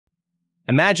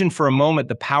Imagine for a moment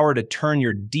the power to turn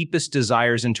your deepest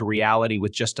desires into reality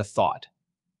with just a thought.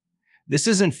 This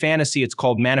isn't fantasy, it's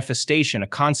called manifestation, a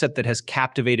concept that has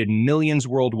captivated millions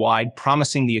worldwide,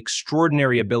 promising the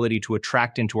extraordinary ability to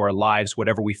attract into our lives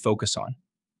whatever we focus on.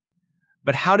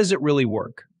 But how does it really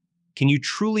work? Can you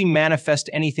truly manifest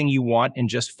anything you want in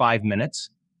just 5 minutes?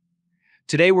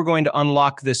 Today we're going to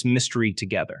unlock this mystery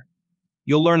together.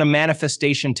 You'll learn a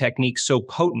manifestation technique so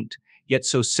potent, yet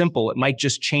so simple, it might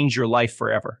just change your life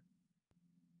forever.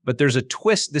 But there's a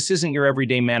twist. This isn't your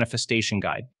everyday manifestation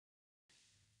guide.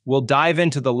 We'll dive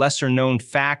into the lesser-known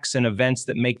facts and events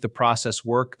that make the process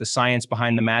work, the science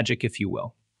behind the magic, if you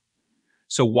will.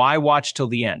 So why watch till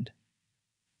the end?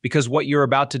 Because what you're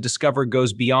about to discover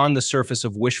goes beyond the surface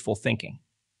of wishful thinking.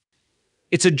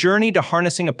 It's a journey to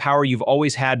harnessing a power you've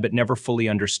always had but never fully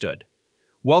understood.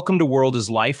 Welcome to World is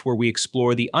Life, where we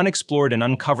explore the unexplored and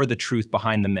uncover the truth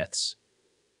behind the myths.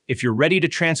 If you're ready to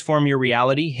transform your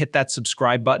reality, hit that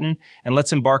subscribe button and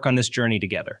let's embark on this journey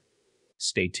together.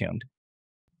 Stay tuned.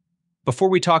 Before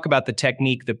we talk about the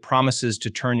technique that promises to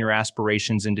turn your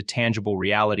aspirations into tangible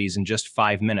realities in just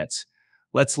 5 minutes,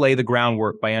 let's lay the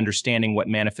groundwork by understanding what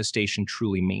manifestation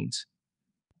truly means.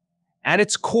 At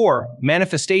its core,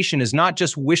 manifestation is not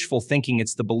just wishful thinking,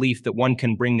 it's the belief that one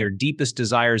can bring their deepest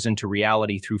desires into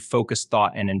reality through focused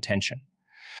thought and intention.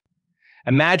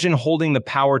 Imagine holding the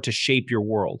power to shape your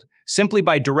world, simply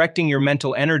by directing your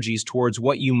mental energies towards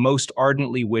what you most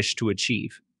ardently wish to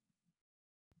achieve.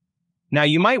 Now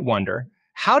you might wonder,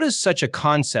 how does such a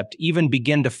concept even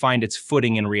begin to find its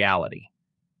footing in reality?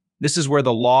 This is where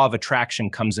the law of attraction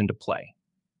comes into play.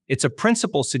 It's a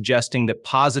principle suggesting that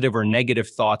positive or negative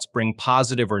thoughts bring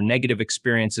positive or negative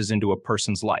experiences into a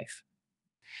person's life.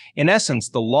 In essence,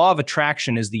 the law of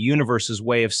attraction is the universe's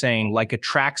way of saying like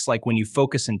attracts, like when you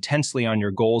focus intensely on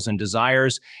your goals and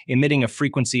desires, emitting a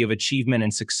frequency of achievement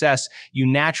and success, you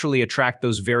naturally attract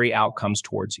those very outcomes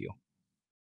towards you.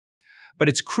 But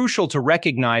it's crucial to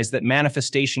recognize that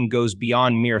manifestation goes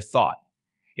beyond mere thought.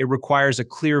 It requires a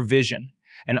clear vision,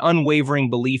 an unwavering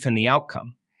belief in the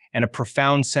outcome, and a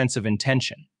profound sense of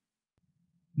intention.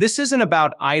 This isn't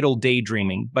about idle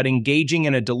daydreaming, but engaging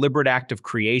in a deliberate act of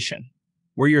creation,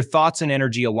 where your thoughts and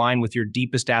energy align with your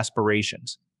deepest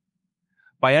aspirations.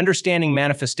 By understanding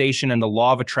manifestation and the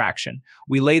law of attraction,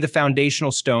 we lay the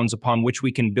foundational stones upon which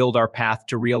we can build our path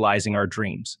to realizing our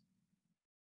dreams.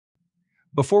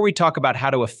 Before we talk about how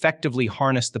to effectively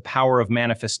harness the power of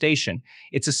manifestation,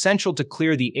 it's essential to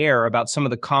clear the air about some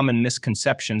of the common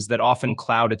misconceptions that often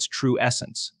cloud its true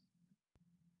essence.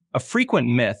 A frequent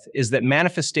myth is that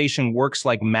manifestation works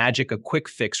like magic, a quick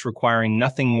fix requiring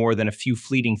nothing more than a few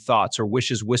fleeting thoughts or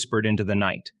wishes whispered into the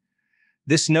night.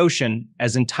 This notion,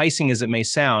 as enticing as it may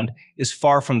sound, is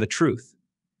far from the truth.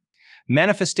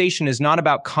 Manifestation is not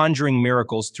about conjuring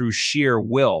miracles through sheer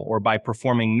will or by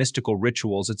performing mystical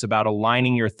rituals. It's about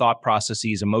aligning your thought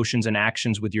processes, emotions, and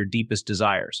actions with your deepest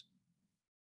desires.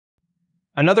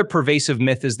 Another pervasive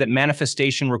myth is that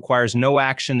manifestation requires no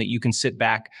action, that you can sit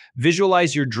back,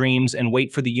 visualize your dreams, and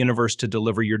wait for the universe to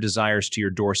deliver your desires to your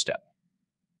doorstep.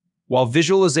 While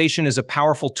visualization is a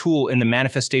powerful tool in the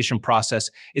manifestation process,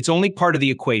 it's only part of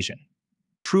the equation.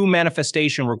 True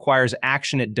manifestation requires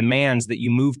action. It demands that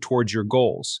you move towards your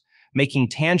goals, making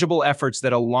tangible efforts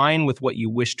that align with what you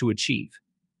wish to achieve.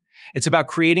 It's about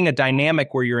creating a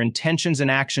dynamic where your intentions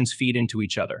and actions feed into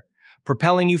each other,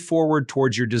 propelling you forward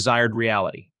towards your desired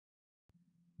reality.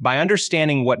 By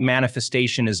understanding what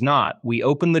manifestation is not, we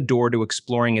open the door to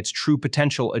exploring its true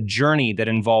potential, a journey that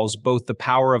involves both the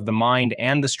power of the mind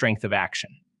and the strength of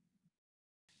action.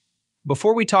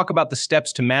 Before we talk about the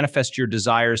steps to manifest your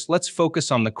desires, let's focus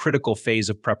on the critical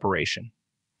phase of preparation.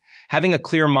 Having a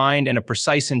clear mind and a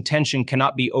precise intention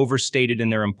cannot be overstated in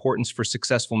their importance for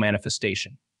successful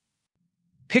manifestation.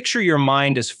 Picture your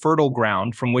mind as fertile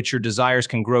ground from which your desires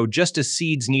can grow. Just as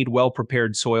seeds need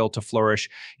well-prepared soil to flourish,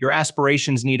 your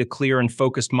aspirations need a clear and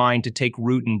focused mind to take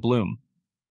root and bloom.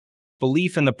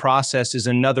 Belief in the process is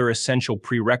another essential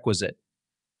prerequisite.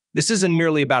 This isn't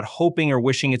merely about hoping or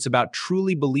wishing, it's about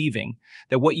truly believing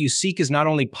that what you seek is not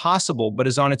only possible, but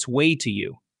is on its way to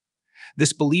you.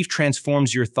 This belief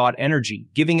transforms your thought energy,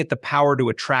 giving it the power to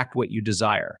attract what you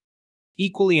desire.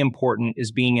 Equally important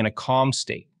is being in a calm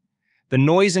state. The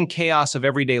noise and chaos of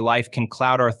everyday life can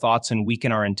cloud our thoughts and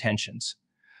weaken our intentions.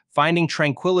 Finding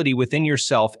tranquility within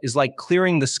yourself is like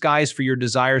clearing the skies for your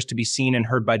desires to be seen and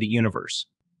heard by the universe.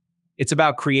 It's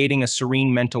about creating a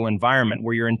serene mental environment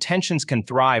where your intentions can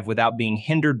thrive without being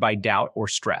hindered by doubt or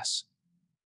stress.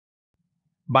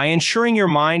 By ensuring your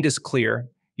mind is clear,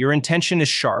 your intention is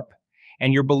sharp,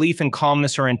 and your belief and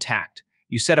calmness are intact,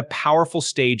 you set a powerful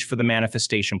stage for the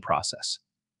manifestation process.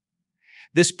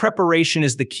 This preparation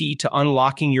is the key to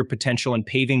unlocking your potential and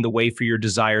paving the way for your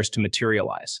desires to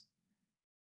materialize.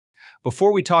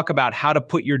 Before we talk about how to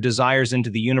put your desires into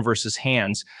the universe's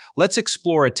hands, let's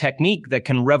explore a technique that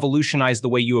can revolutionize the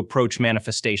way you approach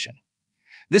manifestation.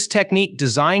 This technique,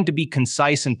 designed to be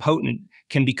concise and potent,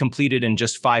 can be completed in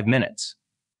just 5 minutes.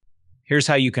 Here's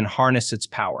how you can harness its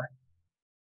power.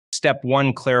 Step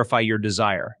 1. Clarify your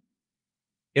desire.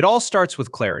 It all starts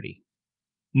with clarity.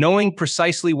 Knowing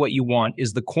precisely what you want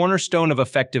is the cornerstone of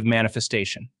effective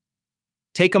manifestation.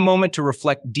 Take a moment to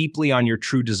reflect deeply on your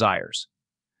true desires.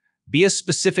 Be as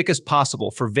specific as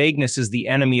possible, for vagueness is the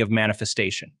enemy of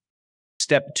manifestation.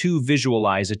 Step 2.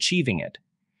 Visualize achieving it.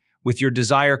 With your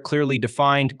desire clearly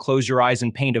defined, close your eyes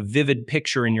and paint a vivid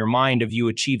picture in your mind of you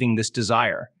achieving this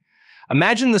desire.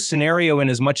 Imagine the scenario in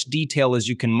as much detail as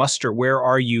you can muster. Where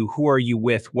are you? Who are you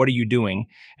with? What are you doing?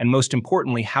 And most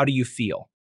importantly, how do you feel?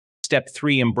 Step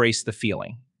 3. Embrace the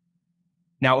feeling.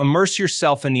 Now immerse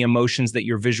yourself in the emotions that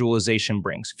your visualization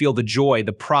brings. Feel the joy,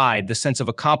 the pride, the sense of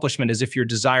accomplishment, as if your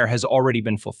desire has already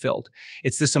been fulfilled.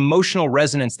 It's this emotional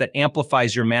resonance that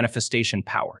amplifies your manifestation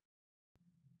power.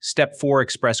 Step 4.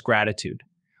 Express gratitude.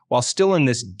 While still in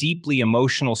this deeply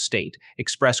emotional state,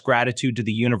 express gratitude to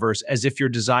the universe as if your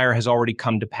desire has already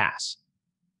come to pass.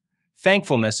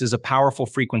 Thankfulness is a powerful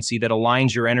frequency that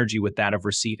aligns your energy with that of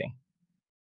receiving.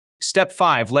 Step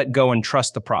 5. Let go and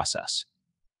trust the process.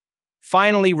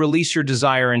 Finally, release your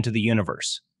desire into the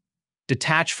universe.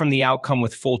 Detach from the outcome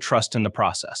with full trust in the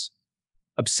process.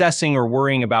 Obsessing or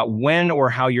worrying about when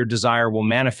or how your desire will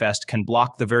manifest can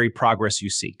block the very progress you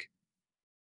seek.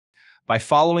 By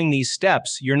following these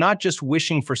steps, you're not just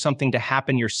wishing for something to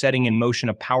happen, you're setting in motion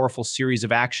a powerful series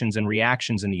of actions and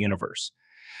reactions in the universe.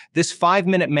 This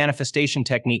 5-minute manifestation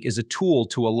technique is a tool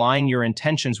to align your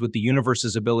intentions with the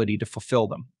universe's ability to fulfill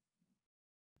them.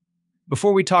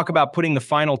 Before we talk about putting the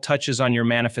final touches on your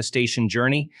manifestation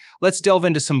journey, let's delve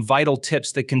into some vital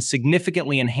tips that can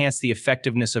significantly enhance the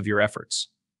effectiveness of your efforts.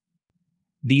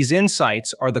 These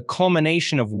insights are the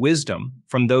culmination of wisdom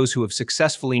from those who have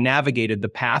successfully navigated the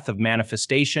path of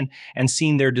manifestation and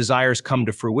seen their desires come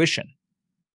to fruition.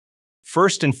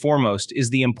 First and foremost is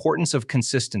the importance of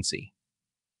consistency.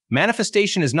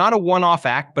 Manifestation is not a one-off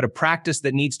act, but a practice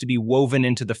that needs to be woven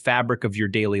into the fabric of your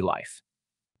daily life.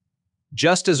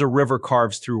 Just as a river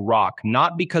carves through rock,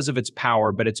 not because of its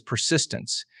power, but its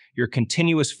persistence, your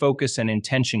continuous focus and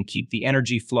intention keep the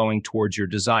energy flowing towards your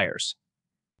desires.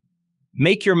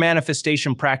 Make your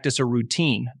manifestation practice a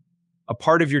routine, a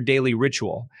part of your daily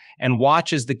ritual, and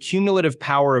watch as the cumulative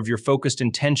power of your focused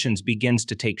intentions begins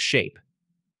to take shape.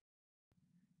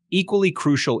 Equally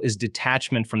crucial is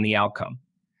detachment from the outcome.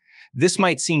 This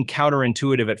might seem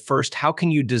counterintuitive at first. How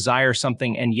can you desire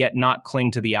something and yet not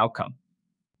cling to the outcome?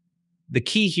 The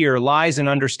key here lies in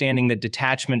understanding that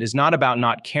detachment is not about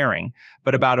not caring,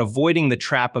 but about avoiding the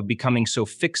trap of becoming so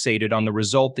fixated on the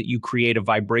result that you create a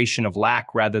vibration of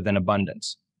lack rather than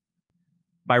abundance.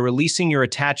 By releasing your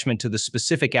attachment to the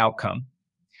specific outcome,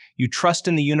 you trust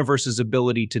in the universe's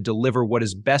ability to deliver what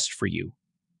is best for you,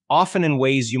 often in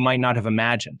ways you might not have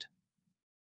imagined.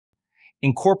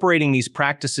 Incorporating these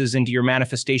practices into your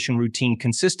manifestation routine,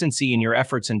 consistency in your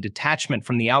efforts and detachment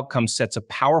from the outcome sets a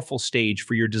powerful stage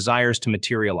for your desires to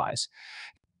materialize.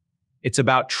 It's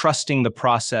about trusting the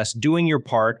process, doing your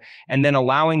part, and then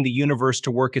allowing the universe to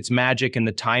work its magic in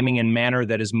the timing and manner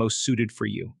that is most suited for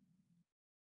you.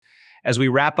 As we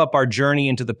wrap up our journey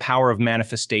into the power of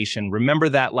manifestation, remember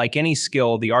that, like any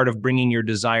skill, the art of bringing your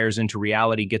desires into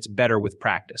reality gets better with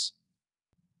practice.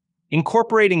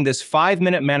 Incorporating this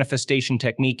 5-minute manifestation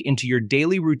technique into your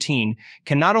daily routine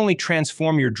can not only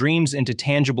transform your dreams into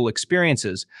tangible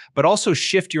experiences, but also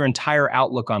shift your entire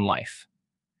outlook on life.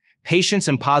 Patience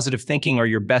and positive thinking are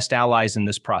your best allies in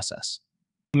this process.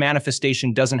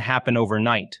 Manifestation doesn't happen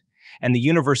overnight, and the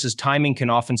universe's timing can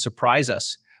often surprise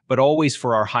us, but always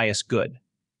for our highest good.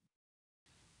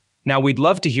 Now, we'd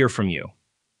love to hear from you.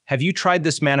 Have you tried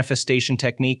this manifestation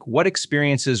technique? What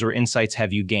experiences or insights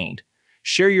have you gained?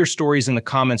 Share your stories in the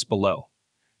comments below.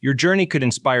 Your journey could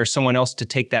inspire someone else to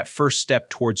take that first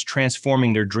step towards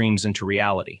transforming their dreams into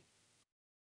reality.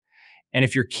 And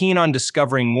if you're keen on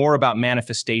discovering more about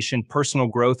manifestation, personal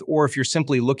growth, or if you're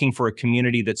simply looking for a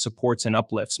community that supports and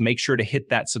uplifts, make sure to hit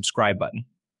that subscribe button.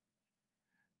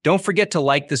 Don't forget to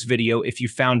like this video if you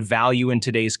found value in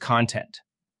today's content.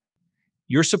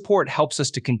 Your support helps us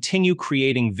to continue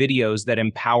creating videos that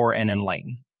empower and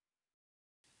enlighten.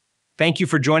 Thank you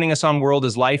for joining us on World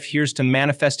is Life. Here's to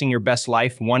manifesting your best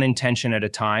life, one intention at a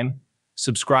time.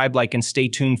 Subscribe, like, and stay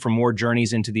tuned for more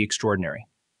journeys into the extraordinary.